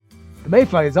The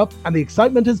mayfly is up and the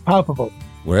excitement is palpable.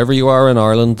 Wherever you are in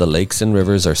Ireland, the lakes and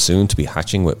rivers are soon to be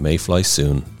hatching with mayfly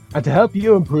soon. And to help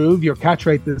you improve your catch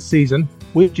rate this season,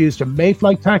 we've introduced a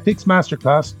Mayfly Tactics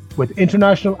Masterclass with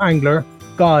international angler,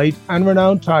 guide and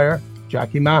renowned tyer,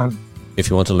 Jackie Mahan.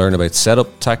 If you want to learn about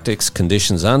setup, tactics,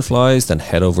 conditions and flies, then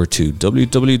head over to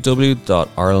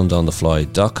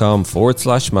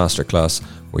www.irelandonthefly.com/masterclass,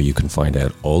 where you can find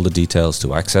out all the details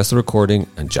to access the recording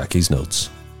and Jackie's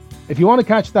notes. If you want to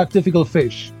catch that difficult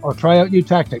fish or try out new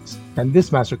tactics, then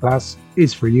this masterclass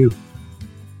is for you.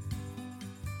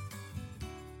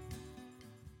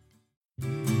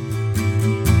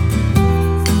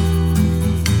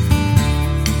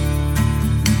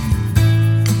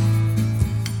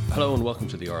 Hello and welcome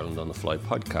to the Ireland on the Fly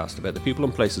podcast about the people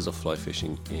and places of fly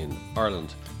fishing in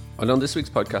Ireland. And on this week's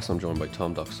podcast I'm joined by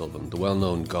Tom Doc Sullivan, the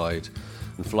well-known guide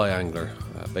and fly angler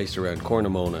based around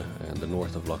Cornamona and the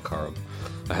north of Loch Corrib.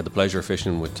 I had the pleasure of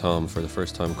fishing with Tom for the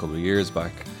first time a couple of years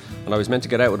back, and I was meant to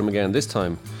get out with him again this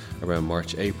time around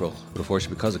March, April, but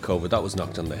unfortunately because of COVID that was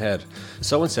knocked on the head.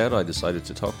 So instead I decided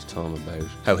to talk to Tom about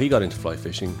how he got into fly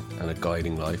fishing and a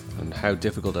guiding life, and how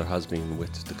difficult it has been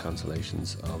with the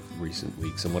cancellations of recent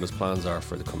weeks and what his plans are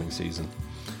for the coming season.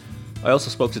 I also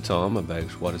spoke to Tom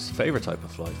about what his favourite type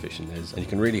of fly fishing is, and you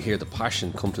can really hear the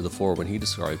passion come to the fore when he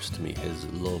describes to me his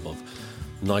love of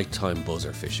nighttime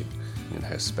buzzer fishing and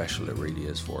how special it really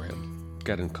is for him.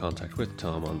 Get in contact with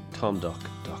Tom on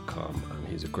tomdoc.com, and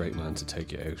he's a great man to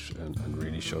take you out and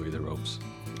really show you the ropes.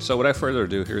 So without further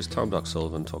ado, here's Tom Doc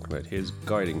Sullivan talking about his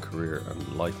guiding career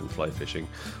and life in fly fishing.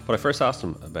 But I first asked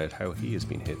him about how he has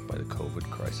been hit by the COVID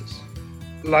crisis.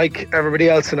 Like everybody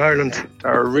else in Ireland,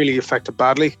 are really affected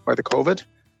badly by the COVID,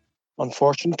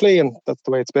 unfortunately, and that's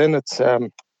the way it's been.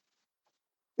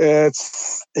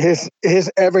 It's his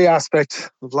every aspect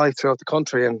of life throughout the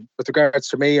country. And with regards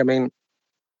to me, I mean,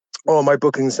 all my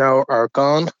bookings now are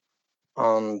gone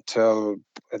until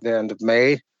the end of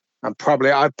May, and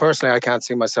probably I can't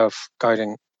see myself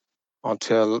guiding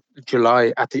until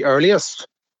July at the earliest.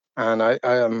 And I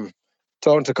am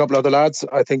talking to a couple of other lads.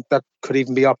 I think that could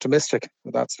even be optimistic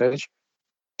at that stage.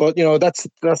 But you know, that's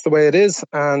the way it is,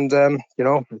 and you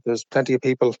know, there's plenty of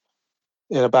people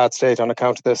in a bad state on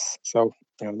account of this. So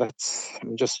you know,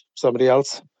 I'm just somebody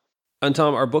else. And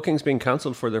Tom, are bookings being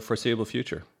cancelled for the foreseeable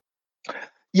future?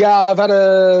 Yeah, I've had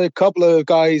a couple of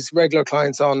guys, regular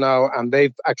clients on now, and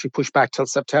they've actually pushed back till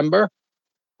September.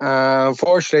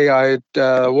 Unfortunately, I had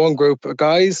one group of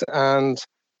guys, and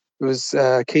it was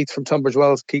Keith from Tunbridge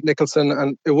Wells, Keith Nicholson,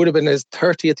 and it would have been his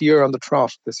 30th year on the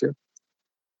trot this year.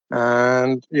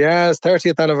 And yeah, his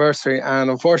 30th anniversary, and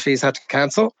unfortunately he's had to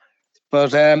cancel. But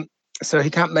so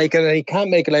he can't make it, and he can't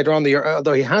make it later on in the year,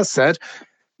 although he has said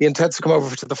he intends to come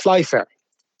over to the Fly Fair.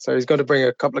 So he's going to bring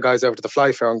a couple of guys over to the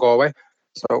Fly Fair in Galway.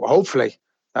 So hopefully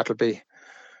that'll be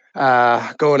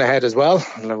going ahead as well.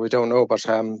 We don't know, but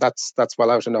that's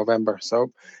well out in November.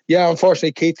 So yeah,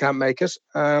 unfortunately Keith can't make it.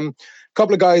 A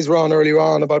couple of guys were on earlier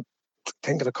on about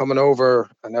thinking of coming over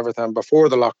and everything before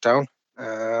the lockdown,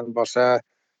 but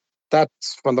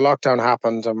that's when the lockdown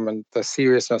happened and when the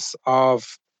seriousness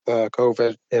of the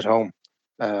COVID hit home.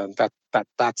 That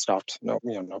stopped. No,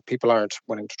 you know, people aren't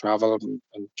wanting to travel and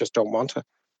just don't want to.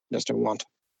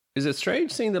 Is it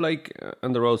strange seeing the lake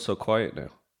and the road so quiet now?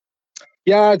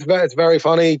 Yeah, it's very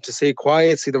funny to see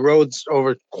quiet, see the roads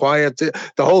over quiet,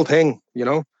 the whole thing, you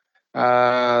know.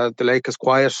 The lake is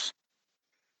quiet.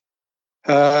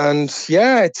 And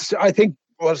yeah, I think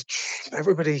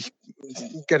everybody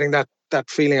getting that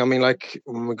feeling. I mean, like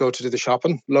when we go to do the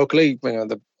shopping locally, you know,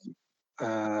 the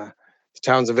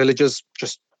towns and villages,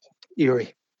 just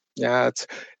eerie. Yeah, it's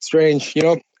strange, you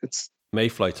know. It's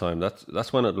Mayfly time.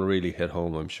 That's when it'll really hit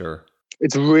home, I'm sure.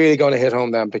 It's really going to hit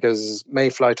home then, because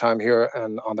Mayfly time here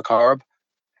and on the Corrib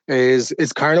is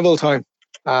carnival time.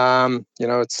 You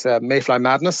know, it's Mayfly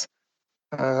madness.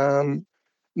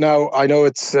 Now I know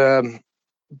it's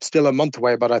still a month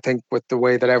away, but I think with the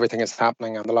way that everything is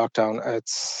happening and the lockdown,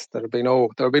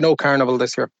 there'll be no carnival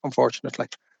this year, unfortunately.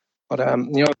 But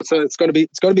you know, so it's going to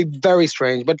be very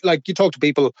strange. But like, you talk to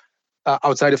people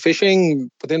outside of fishing,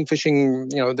 within fishing,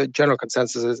 you know, the general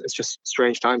consensus is it's just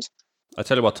strange times. I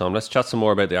tell you what, Tom, let's chat some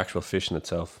more about the actual fishing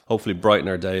itself. Hopefully brighten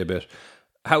our day a bit.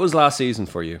 How was last season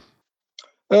for you?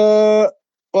 Well,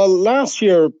 last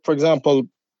year, for example,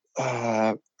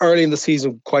 early in the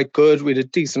season, quite good. We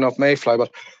did decent enough mayfly,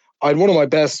 but I had one of my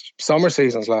best summer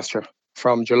seasons last year,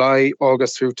 from July,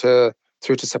 August through to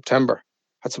September.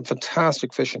 Had some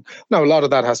fantastic fishing. Now, a lot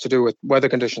of that has to do with weather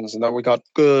conditions, and that we got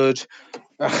good.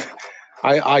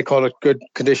 I call it good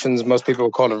conditions. Most people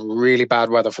would call it really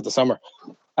bad weather for the summer.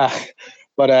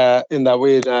 But in that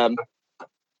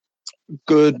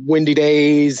good windy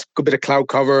days, good bit of cloud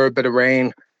cover, a bit of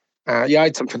rain. I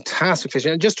had some fantastic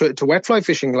fishing. And just to wet fly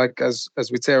fishing, like as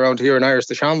we'd say around here in Irish,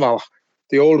 the Shanval,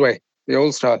 the old way, the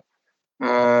old style.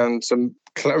 And some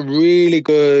really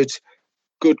good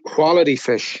quality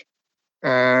fish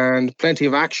and plenty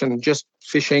of action, just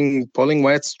fishing, pulling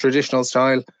wets, traditional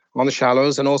style on the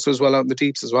shallows and also as well out in the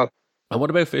deeps as well. And what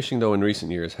about fishing though in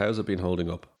recent years? How's it been holding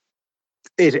up?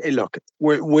 Look,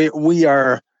 we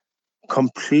are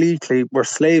completely, we're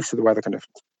slaves to the weather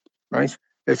conditions, right?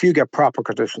 If you get proper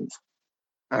conditions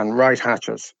and right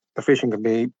hatches, the fishing can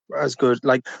be as good,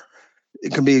 like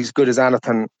it can be as good as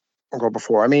anything go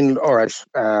before. I mean, all right,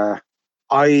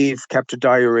 I've kept a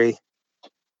diary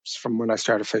from when I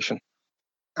started fishing,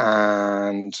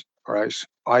 and all right,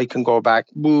 I can go back,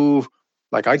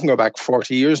 I can go back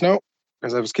 40 years now,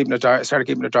 because I was keeping a diary. I started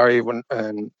keeping a diary when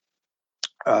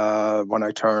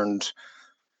I turned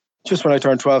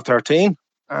 12, 13,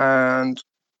 and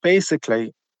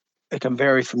basically it can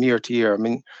vary from year to year. I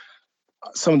mean,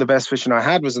 some of the best fishing I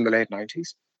had was in the late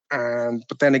 90s.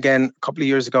 But then again, a couple of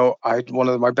years ago, I had one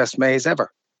of my best Mays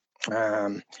ever.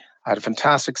 I had a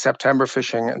fantastic September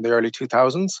fishing in the early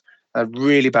 2000s, a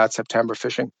really bad September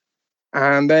fishing.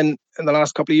 And then in the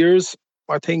last couple of years,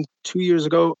 I think 2 years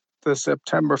ago, the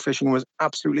September fishing was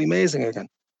absolutely amazing again.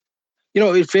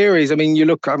 It varies. I mean,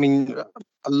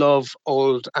 I love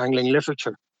old angling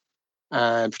literature,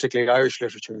 and particularly Irish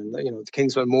literature. And, the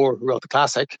Kingswell Moore, who wrote the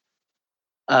classic,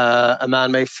 A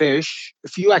Man May Fish.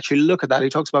 If you actually look at that, he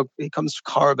comes to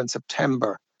Corrib in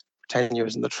September, 10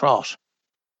 years in the trot.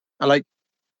 And I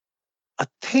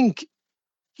think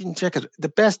you can check it. The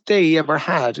best day he ever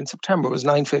had in September was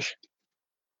 9 fish.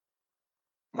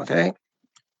 Okay.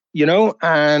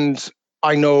 And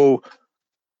I know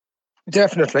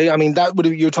definitely, I mean,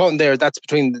 you're talking there, that's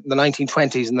between the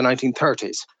 1920s and the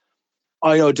 1930s.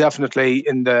 I know definitely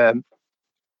at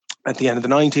the end of the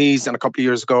 90s and a couple of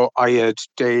years ago, I had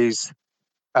days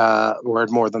where I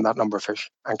had more than that number of fish,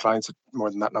 and clients had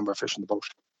more than that number of fish in the boat.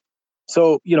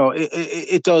 So,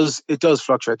 it does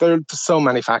fluctuate. There are so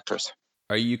many factors.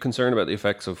 Are you concerned about the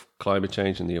effects of climate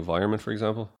change in the environment, for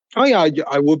example? Oh, yeah,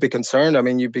 I would be concerned. I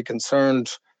mean, you'd be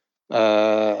concerned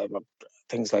about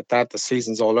things like that. The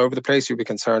season's all over the place. You'd be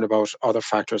concerned about other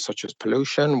factors such as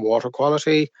pollution, water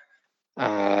quality,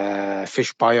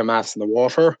 fish biomass in the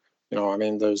water. I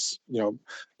mean, there's, you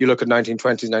look at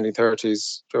 1920s,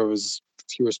 1930s, there was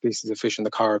fewer species of fish in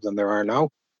the Corrib than there are now.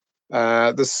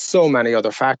 There's so many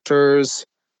other factors.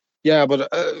 Yeah,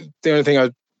 but the only thing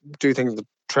I do think the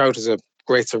trout is a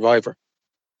great survivor,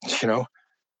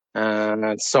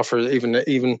 and suffers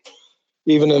even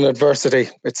in adversity,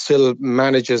 it still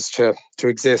manages to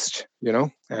exist,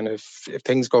 and if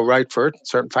things go right for it,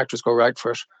 certain factors go right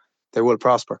for it, they will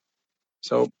prosper.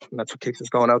 So that's what keeps us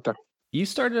going out there. You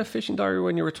started a fishing diary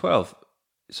when you were 12.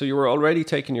 So you were already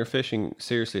taking your fishing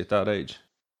seriously at that age?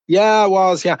 Yeah, I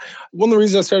was, yeah. One of the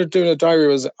reasons I started doing a diary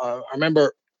was I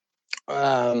remember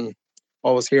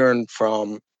always hearing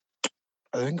from,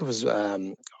 I think it was,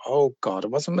 it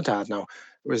wasn't my dad now.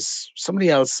 It was somebody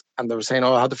else, and they were saying,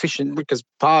 how the fishing, because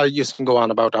Pa used to go on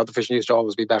about how the fishing used to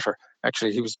always be better.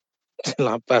 Actually, he was a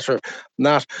lot better than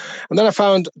that. And then I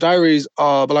found diaries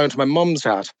belonging to my mum's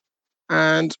dad.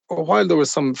 And while there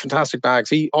was some fantastic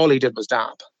bags, all he did was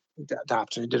dab, and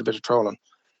he did a bit of trolling.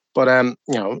 But there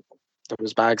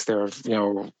was bags there of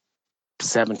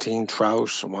 17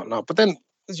 trout and whatnot. But then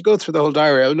as you go through the whole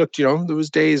diary, I looked, there was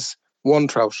days 1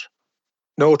 trout,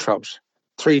 no trout,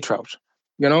 3 trout,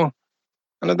 and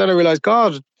then I realized,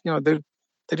 God, they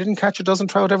didn't catch a dozen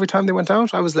trout every time they went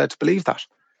out. I was led to believe that.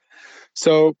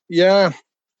 So yeah.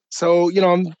 So,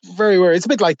 I'm very aware. It's a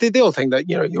bit like the old thing that,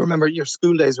 you remember your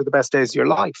school days were the best days of your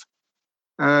life.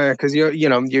 Because,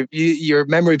 your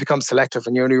memory becomes selective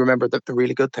and you only remember the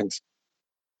really good things.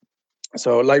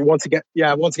 So, once again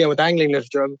with angling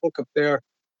literature, I have a book up there.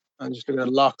 I'm just looking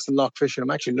at locks and lock fishing.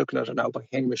 I'm actually looking at it now by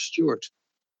Hamish Stewart.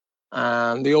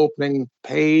 And the opening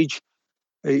page,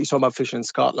 you talk about fishing in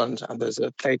Scotland, and there's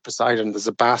a plate beside it, and there's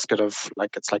a basket of,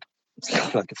 it's like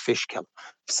a fish kill,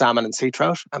 salmon and sea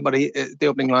trout. But the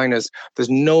opening line is, there's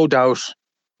no doubt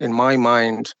in my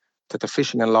mind that the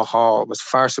fishing in Lough Haw was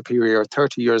far superior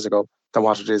 30 years ago than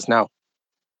what it is now.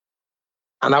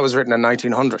 And that was written in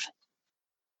 1900.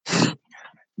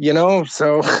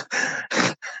 So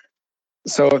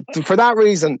for that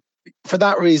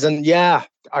reason, yeah,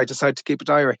 I decided to keep a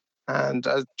diary. And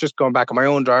just going back on my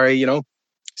own diary,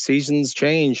 seasons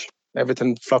change.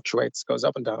 Everything fluctuates, goes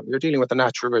up and down. You're dealing with a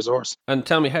natural resource. And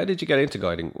tell me, how did you get into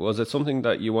guiding? Was it something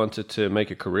that you wanted to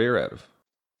make a career out of?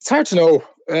 It's hard to know.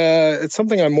 It's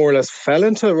something I more or less fell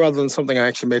into rather than something I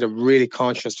actually made a really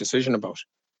conscious decision about.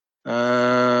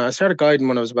 I started guiding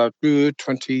when I was about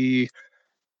 20,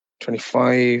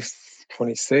 25,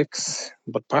 26,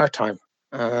 but part-time.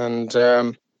 And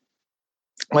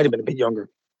might have been a bit younger.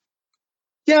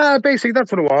 Yeah, basically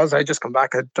that's what it was. I just come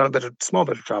back. I'd done small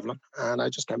bit of traveling, and I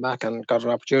just came back and got an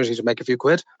opportunity to make a few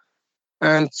quid,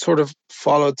 and sort of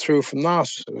followed through from that.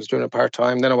 I was doing it part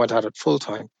time, then I went at it full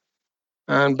time,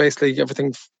 and basically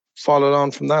everything followed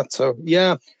on from that. So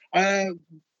yeah, to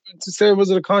say was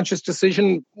it a conscious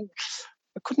decision?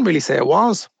 I couldn't really say it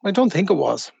was. I don't think it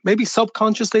was. Maybe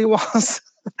subconsciously it was.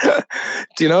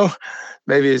 Do you know?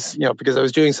 Maybe it's because I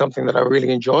was doing something that I really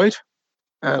enjoyed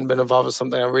and been involved with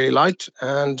something I really liked,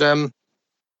 and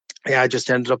I just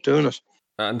ended up doing it.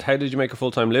 And how did you make a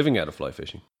full-time living out of fly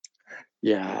fishing?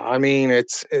 Yeah, I mean, I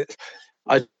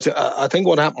think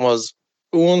what happened was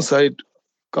once I'd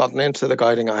gotten into the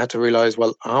guiding, I had to realize,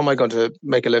 well, how am I going to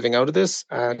make a living out of this?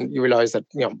 And you realize that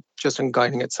just in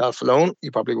guiding itself alone,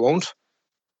 you probably won't,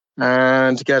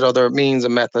 and to get other means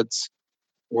and methods,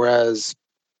 whereas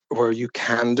where you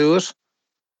can do it,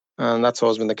 and that's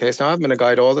always been the case. Now I've been a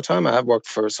guide all the time. I have worked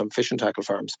for some fishing tackle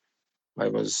farms. I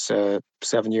was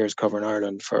 7 years covering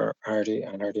Ireland for Hardy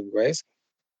and Hardy and Grays.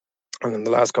 And in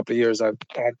the last couple of years, I've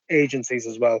had agencies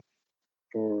as well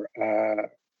for a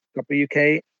couple of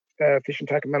UK fishing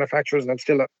tackle manufacturers, and I'm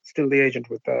still the agent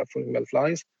with Fulling Mill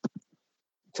Flies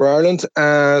for Ireland.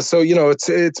 So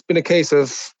it's been a case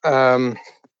of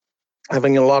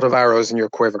having a lot of arrows in your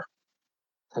quiver,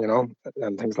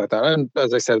 and things like that. And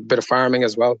as I said, a bit of farming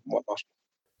as well, whatnot.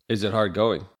 Is it hard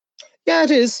going? Yeah,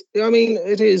 it is. I mean,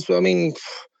 it is. I mean,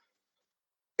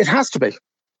 it has to be,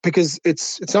 because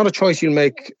it's not a choice you'll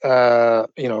make,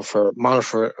 for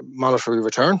monetary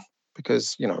return,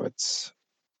 because it's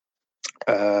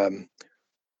you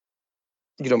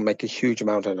don't make a huge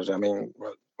amount in it. I mean,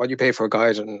 what you pay for a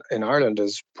guide in Ireland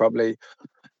is probably,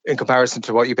 in comparison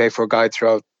to what you pay for a guide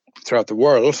throughout the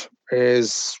world,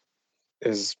 is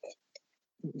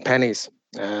pennies.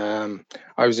 I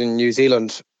was in New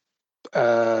Zealand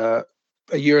a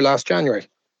year last January,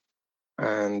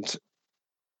 and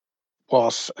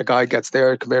what a guy gets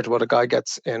there compared to what a guy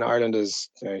gets in Ireland is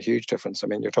a huge difference. I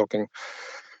mean, you're talking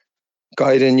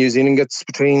guide in New Zealand gets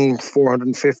between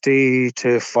 450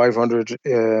 to 500,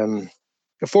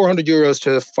 400 euros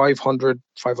to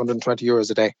 520 euros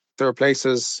a day. There are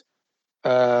places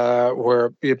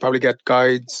where you'd probably get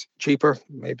guides cheaper,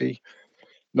 maybe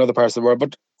in other parts of the world.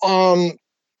 But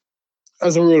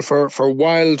as a rule, for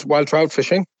wild trout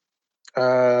fishing,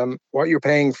 what you're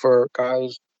paying for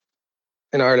guys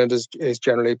in Ireland is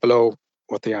generally below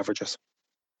what the average is.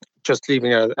 Just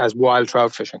leaving it as wild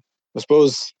trout fishing. I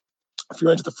suppose if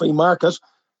you're into the free market,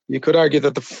 you could argue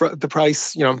that the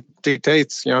price,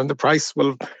 dictates. The price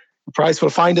will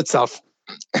find itself.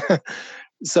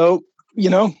 So,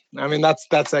 I mean,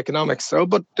 that's economics. So,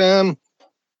 but I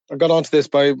got onto this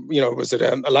by, was it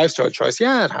a lifestyle choice?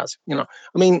 Yeah, it has. I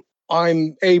mean,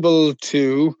 I'm able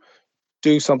to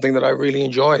do something that I really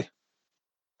enjoy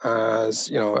as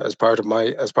part of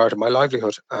my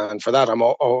livelihood, and for that I'm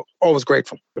always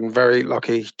grateful. Been very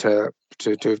lucky to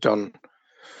have done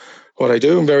what I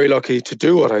do. I'm very lucky to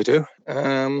do what I do.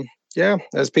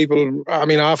 As people, I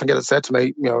mean, I often get it said to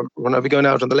me, when I be going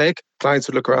out on the lake, clients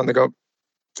would look around and they go,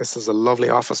 "This is a lovely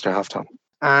office to have, Tom."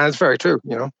 And it's very true,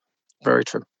 very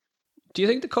true. Do you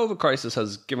think the COVID crisis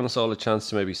has given us all a chance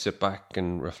to maybe sit back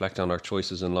and reflect on our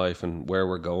choices in life and where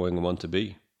we're going and want to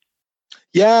be?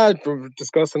 Yeah,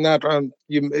 discussing that.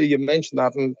 You mentioned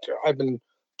that, and I've been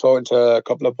talking to a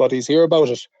couple of buddies here about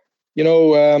it.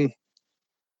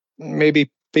 Maybe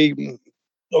a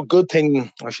good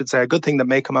thing that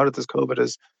may come out of this COVID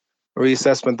is a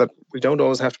reassessment that we don't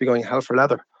always have to be going hell for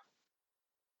leather,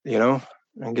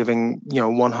 and giving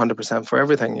 100% for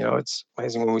everything. It's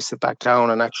amazing when we sit back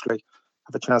down and actually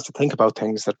have a chance to think about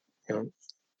things that,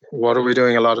 what are we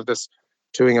doing a lot of this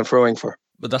toing and froing for?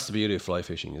 But that's the beauty of fly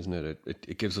fishing, isn't it?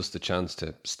 It gives us the chance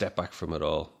to step back from it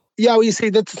all. Yeah, well, you see,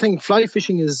 that's the thing. Fly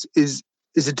fishing is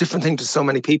a different thing to so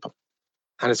many people,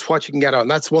 and it's what you can get out.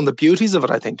 And that's one of the beauties of it,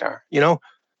 I think, Darragh.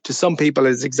 To some people,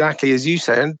 it's exactly as you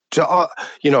said. To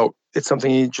it's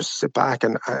something you just sit back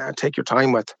and take your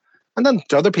time with. And then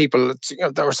to other people,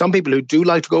 there are some people who do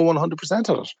like to go 100%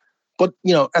 of it. But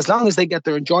as long as they get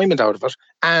their enjoyment out of it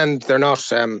and they're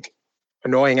not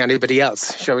annoying anybody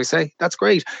else, shall we say, that's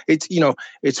great. It's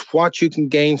it's what you can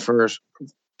gain from it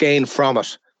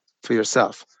for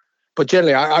yourself. But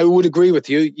generally, I would agree with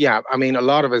you. Yeah, I mean, a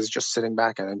lot of it is just sitting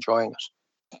back and enjoying it.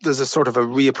 There's a sort of a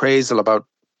reappraisal about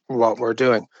what we're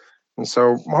doing, and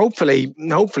so hopefully,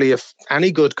 if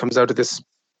any good comes out of this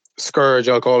scourge,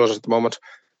 I'll call it at the moment,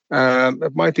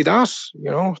 it might be that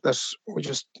that we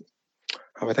just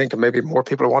I think maybe more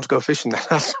people want to go fishing than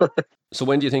that. So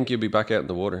when do you think you'll be back out in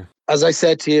the water? As I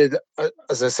said to you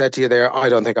there, I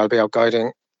don't think I'll be out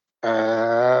guiding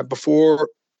before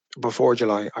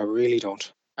July. I really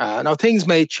don't. Now things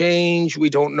may change. We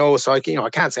don't know, so I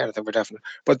can't say anything for definite.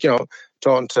 But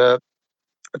talking to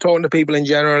people in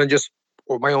general and just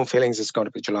my own feelings, it's going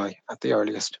to be July at the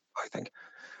earliest, I think.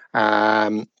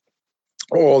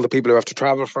 All the people who have to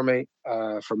travel for May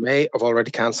have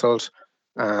already cancelled.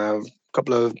 A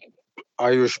couple of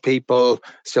Irish people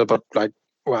still, but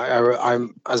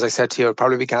I'm, as I said to you, I'll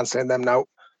probably be cancelling them now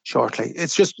shortly.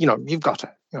 It's just, you've got to,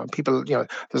 people,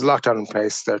 there's a lockdown in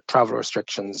place, there are travel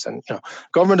restrictions, and,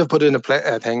 government have put in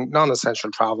a thing,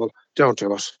 non-essential travel, don't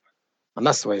do it. And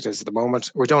that's the way it is at the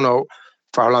moment. We don't know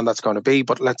for how long that's going to be,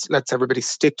 but let's everybody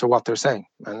stick to what they're saying.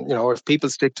 And, if people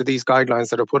stick to these guidelines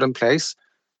that are put in place,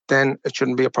 then it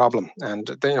shouldn't be a problem. And,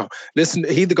 listen,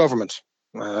 heed the government.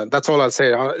 That's all I'll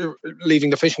say. Leaving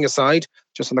the fishing aside,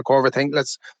 just on the Corva thing,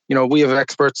 we have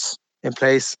experts in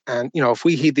place, and if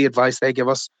we heed the advice they give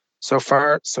us, so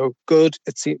far so good.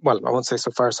 I won't say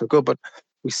so far so good, but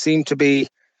we seem to be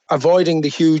avoiding the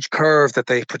huge curve that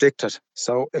they predicted.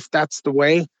 So if that's the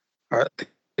way, or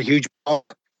the huge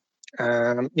bump,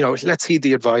 let's heed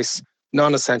the advice.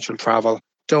 Non-essential travel,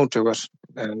 don't do it,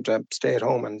 and stay at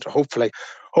home. And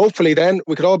hopefully, then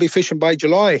we could all be fishing by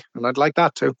July, and I'd like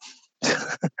that too.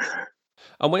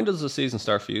 And when does the season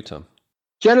start for you, Tom?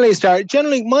 Generally,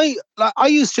 I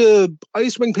used to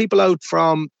bring people out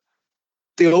from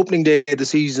the opening day of the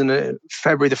season,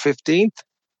 February the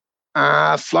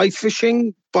 15th, fly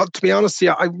fishing. But to be honest,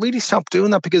 I really stopped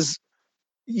doing that because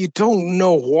you don't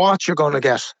know what you're going to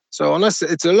get. So unless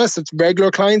it's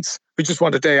regular clients who just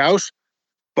want a day out,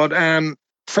 but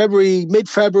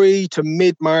mid-February to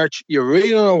mid-March, you really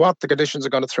don't know what the conditions are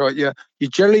going to throw at you. You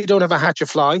generally don't have a hatch of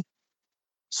fly.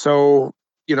 So,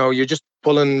 you're just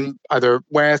pulling either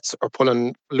wets or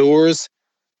pulling lures.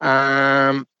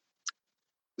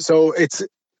 So it's,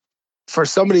 for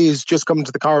somebody who's just coming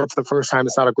to the car for the first time,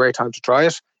 it's not a great time to try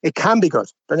it. It can be good.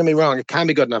 Don't get me wrong. It can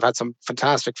be good. And I've had some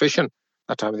fantastic fishing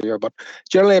that time of the year. But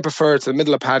generally, I prefer to the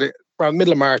middle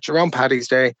of March, around Paddy's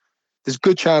Day. There's a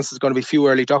good chance there's going to be a few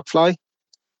early duck fly.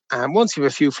 And once you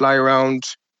have a few fly around,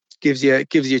 gives you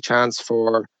a chance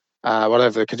for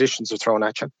whatever the conditions are thrown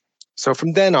at you. So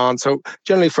from then on,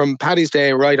 generally from Paddy's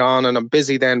Day right on, and I'm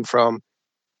busy then from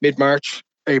mid-March,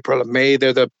 April and May.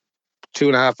 They're the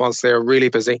 2.5 months they're really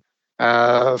busy.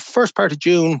 First part of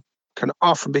June can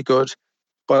often be good.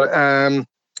 But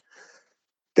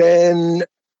then,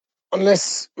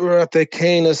 unless we're at the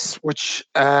Canis, which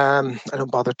I don't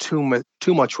bother too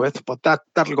much with, but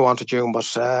that'll go on to June.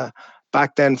 But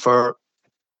back then for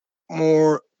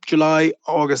more July,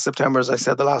 August, September, as I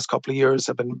said, the last couple of years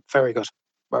have been very good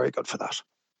for that.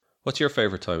 What's your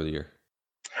favourite time of the year?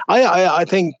 I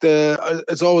think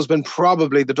it's always been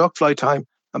probably the duck fly time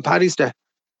and Paddy's Day.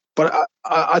 But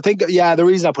I think, the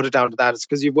reason I put it down to that is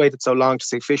because you've waited so long to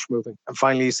see fish moving, and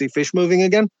finally you see fish moving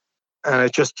again, and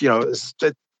it just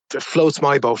it floats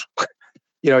my boat.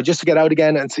 Just to get out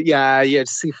again and see, to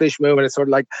see fish moving. It's sort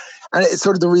of like, and it's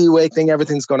sort of the reawakening.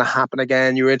 Everything's going to happen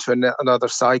again. You're into another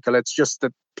cycle. It's just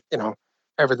that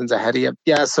everything's ahead of you.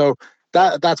 Yeah, so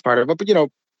that's part of it. But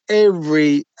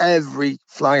every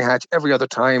fly hatch, every other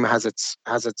time has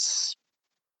its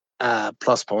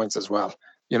plus points as well.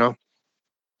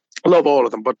 I love all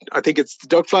of them, but I think it's the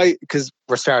duck fly because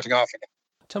we're starting off again.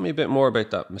 Tell me a bit more about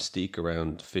that mystique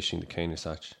around fishing the Canis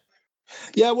hatch.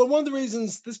 Yeah, well, one of the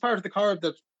reasons this part of the carb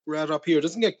that we're at up here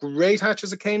doesn't get great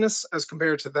hatches of Canis as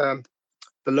compared to the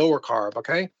lower carb,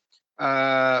 okay?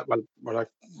 Not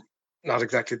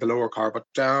exactly the lower carb, but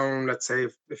down, let's say,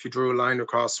 if you drew a line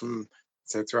across from,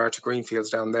 say, there are to Greenfields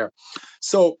down there.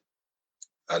 So,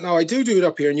 now I do it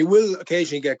up here, and you will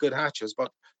occasionally get good hatches,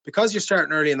 but because you're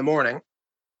starting early in the morning,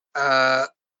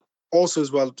 also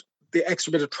as well, the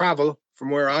extra bit of travel from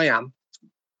where I am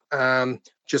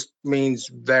just means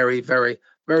very, very,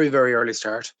 very, very early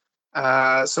start.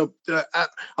 So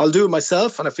I'll do it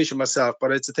myself and I fish it myself,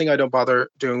 but it's a thing I don't bother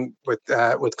doing with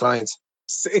clients.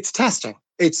 It's testing.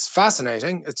 It's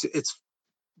fascinating. It's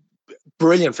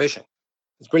brilliant fishing.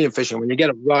 It's brilliant fishing when you get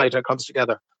it right and it comes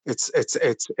together. It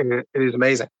is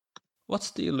amazing.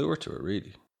 What's the allure to it,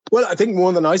 really? Well, I think one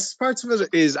of the nicest parts of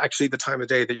it is actually the time of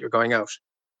day that you're going out.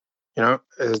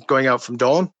 Going out from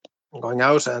dawn, going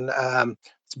out, and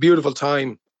it's a beautiful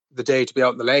time of the day to be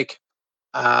out in the lake.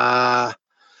 And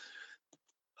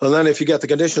then if you get the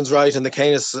conditions right and the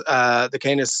Canis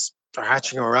are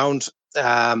hatching around,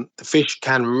 the fish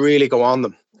can really go on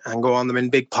them in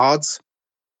big pods,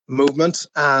 movement,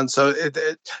 and so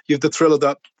you have the thrill of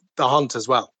the hunt as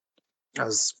well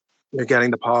as you're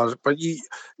getting the pod, but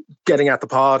getting at the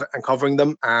pod and covering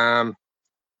them, and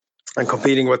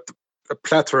competing with a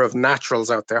plethora of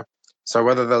naturals out there. So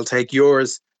whether they'll take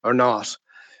yours or not,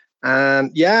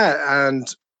 and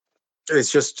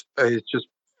it's just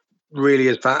really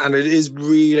is fun, and it is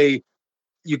really,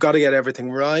 you got to get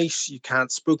everything right. You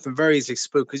can't spook them, very easily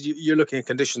spook, because you're looking at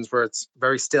conditions where it's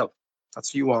very still. That's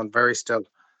what you want, very still.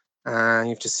 And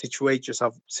you have to situate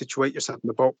yourself in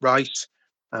the boat right.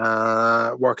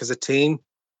 Work as a team,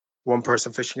 one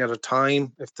person fishing at a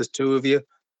time. If there's two of you,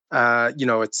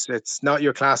 it's not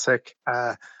your classic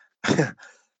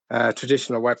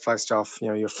traditional wet fly stuff.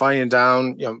 You're flying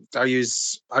down. I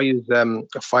use a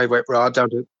 5-weight rod down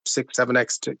to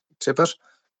 6-7x tippet,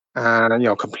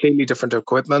 and completely different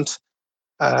equipment,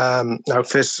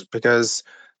 outfit, because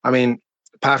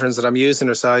patterns that I'm using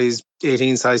are size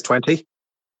 18, size 20.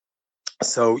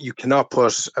 So you cannot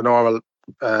put a normal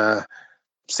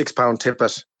 6-pound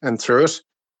tippet in through it.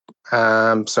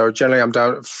 So generally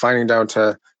I'm finding down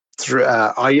to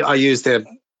I use the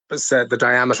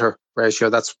diameter ratio.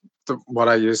 That's what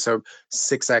I use. So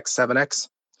 6x, 7x.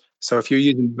 So if you're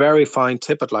using very fine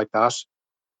tippet like that,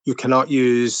 you cannot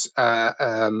use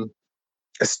a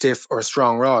stiff or a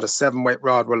strong rod. A 7-weight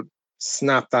rod will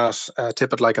snap that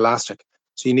tippet like elastic.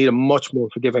 So you need a much more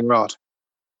forgiving rod.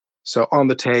 So on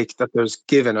the take, that there's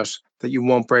give in it, that you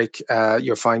won't break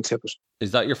your fine tippet.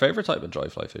 Is that your favourite type of dry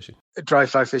fly fishing? Dry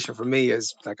fly fishing for me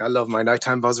is I love my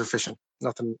nighttime buzzer fishing.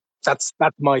 Nothing. That's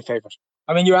my favourite.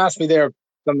 You asked me there,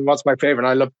 what's my favourite?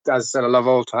 I love, as I said, I love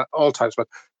all types, but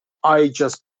I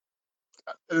just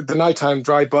the nighttime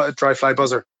dry fly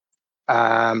buzzer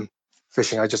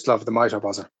fishing. I just love the mito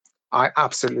buzzer. I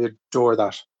absolutely adore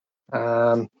that.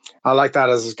 I like that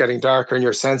as it's getting darker and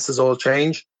your senses all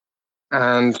change,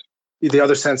 and the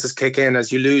other senses kick in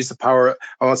as you lose the power.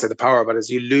 I won't say the power, but as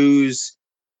you lose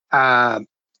the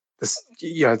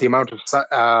amount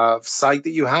of sight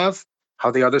that you have, how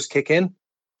the others kick in,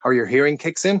 how your hearing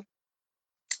kicks in.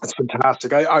 It's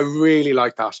fantastic. I really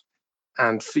like that.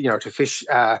 And to fish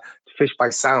by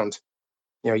sound.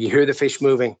 You hear the fish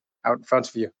moving out in front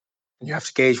of you, and you have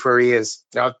to gauge where he is.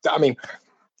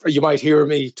 You might hear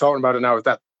me talking about it now.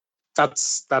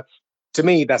 That's to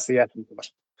me, that's the essence of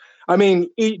it.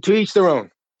 To each their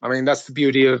own. That's the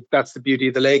beauty of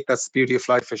the lake. That's the beauty of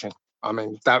fly fishing.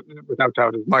 That without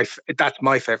doubt is that's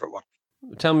my favorite one.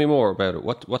 Tell me more about it.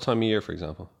 What time of year, for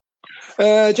example?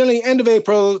 Generally end of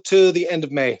April to the end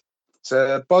of May. It's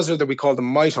a buzzer that we call the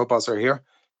mito buzzer here.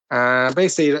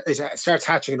 Basically, it starts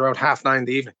hatching at around 9:30 in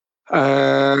the evening.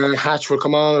 Hatch will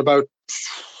come on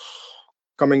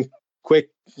coming quick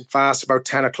and fast about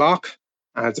 10 o'clock.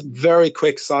 And it's a very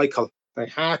quick cycle. They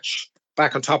hatch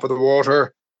back on top of the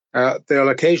water. They'll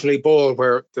occasionally bowl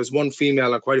where there's one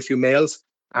female and quite a few males,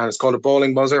 and it's called a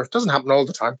bowling buzzer. It doesn't happen all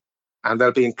the time. And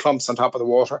they'll be in clumps on top of the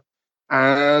water.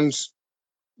 And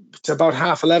to about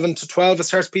 11:30 to 12, it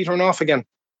starts petering off again.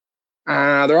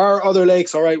 There are other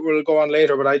lakes, all right, we'll go on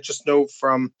later, but I just know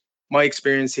from my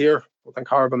experience here with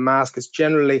Corrib and Mask, is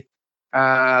generally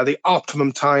the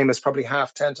optimum time is probably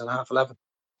 10:30 to 11:30.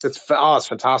 It's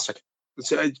fantastic.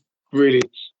 I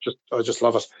just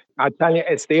love it. I tell you,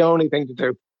 it's the only thing to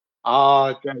do.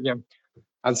 Yeah.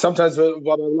 And sometimes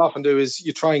what I'll often do is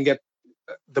you try and get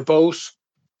the boat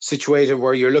situated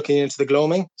where you're looking into the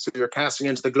gloaming. So you're casting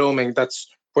into the gloaming. That's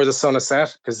where the sun is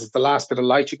set, because it's the last bit of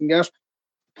light you can get.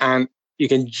 And you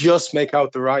can just make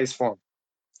out the rise form.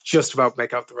 Just about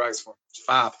make out the rise form. It's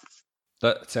fab.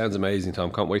 That sounds amazing,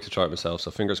 Tom. Can't wait to try it myself.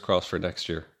 So fingers crossed for next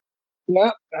year.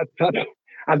 Yeah,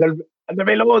 and there'll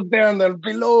be loads there, and there'll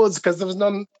be loads, because there was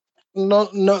none. No,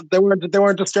 they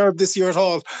weren't disturbed this year at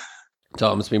all.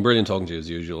 Tom, it's been brilliant talking to you as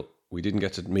usual. We didn't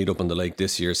get to meet up on the lake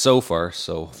this year so far,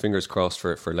 so fingers crossed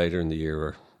for later in the year,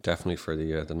 or definitely for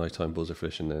the nighttime buzzer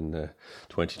fishing in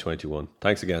 2021.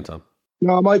 Thanks again, Tom.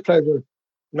 No, my pleasure.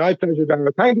 My pleasure,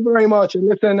 Darragh. Thank you very much. And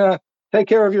listen, take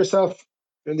care of yourself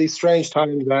in these strange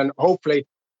times, and hopefully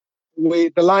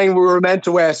the line we were meant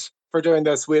to wet for doing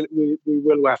this, we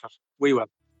will wet it. We will.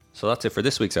 So that's it for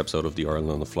this week's episode of the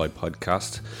Ireland on the Fly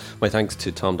podcast. My thanks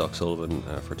to Tom Doc Sullivan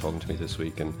for talking to me this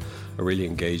week, and a really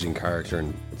engaging character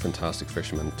and fantastic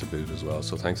fisherman to boot as well.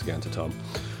 So thanks again to Tom.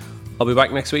 I'll be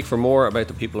back next week for more about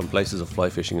the people and places of fly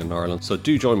fishing in Ireland. So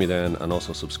do join me then, and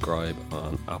also subscribe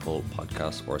on Apple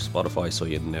Podcasts or Spotify so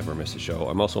you never miss a show.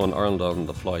 I'm also on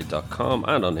IrelandOnTheFly.com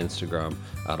and on Instagram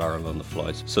at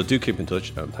IrelandOnTheFlies. So do keep in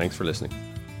touch, and thanks for listening.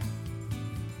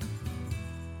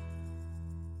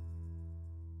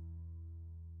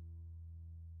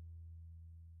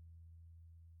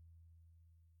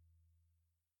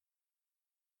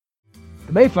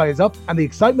 The mayfly is up and the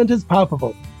excitement is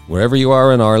palpable. Wherever you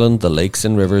are in Ireland, the lakes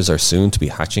and rivers are soon to be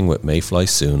hatching with mayfly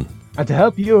soon. And to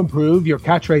help you improve your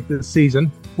catch rate this season,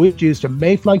 we've used a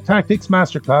Mayfly Tactics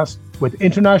Masterclass with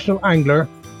international angler,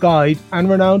 guide and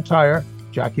renowned tyer,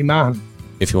 Jackie Mahan.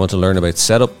 If you want to learn about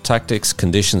setup, tactics,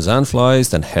 conditions and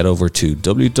flies, then head over to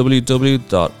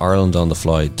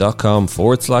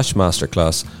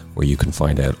www.irelandonthefly.com/masterclass, where you can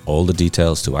find out all the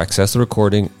details to access the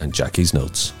recording and Jackie's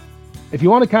notes. If you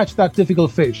want to catch that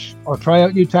difficult fish or try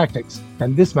out new tactics,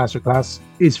 then this masterclass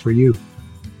is for you.